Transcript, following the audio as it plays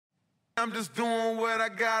I'm just doing what I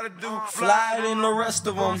gotta do. Fly than the rest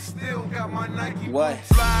of them. Still got my Nike. What?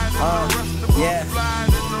 Yeah.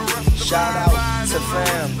 Shout out to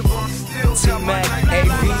fam. T-Mac,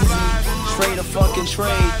 A-Peasy, Trade a fucking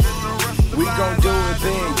trade. We gon' do it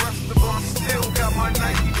big. Still got my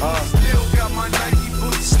Nike.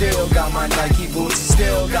 Still got my Nike boots.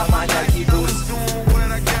 Still got my Nike boots. Doing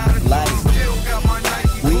what I gotta do. Like, Still got my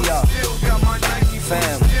Nike. we are Still got my Nike.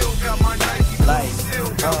 fam. Still got my Nike. Like, Still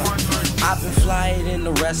got my Nike. I've been flying than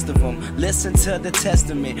the rest of them. Listen to the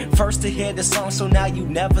testament. First to hear the song, so now you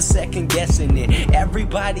never second guessing it.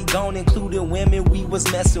 Everybody gone, including women we was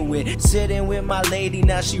messing with. Sitting with my lady,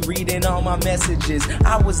 now she reading all my messages.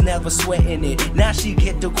 I was never sweating it. Now she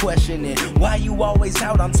get to questioning. Why you always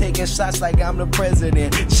out? I'm taking shots like I'm the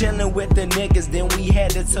president. Chilling with the niggas, then we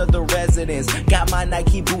headed to the residence. Got my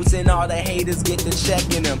Nike boots and all the haters get to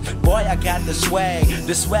checking them. Boy, I got the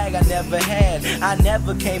swag I never had. I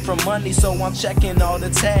never came from money, so I'm checking all the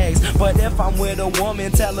tags. But if I'm with a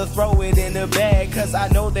woman, tell her throw it in the bag, cause I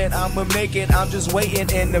know that I'ma make it, I'm just waiting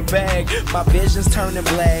in the bag. My vision's turning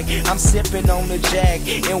black, I'm sipping on the Jack.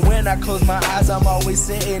 And when I close my eyes, I'm always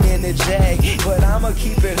sitting in the Jag. But I'ma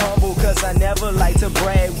keep it humble, cause I never like to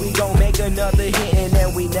brag. We gon' make another hit and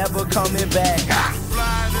then we never coming back.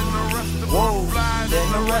 Whoa,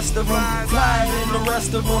 then the rest of them, fly than the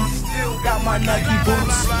rest of them. Got my Nike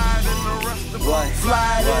boots. What?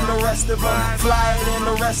 Fly than the rest of them, fly than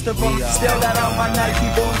the rest of them. Still got all my Nike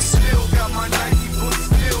boots. Still got my Nike boots.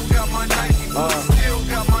 Still got my Nike boots. Still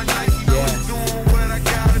got my Nike boots. Doing what I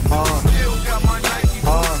gotta do. Still got my Nike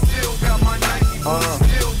boots. Still got my Nike boots.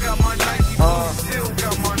 Still got my Nike boots. Still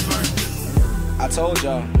got my Nike.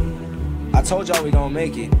 I told y'all we gon'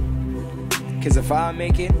 make it. Cause if I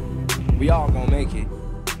make it, we all gon' make it.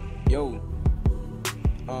 Yo.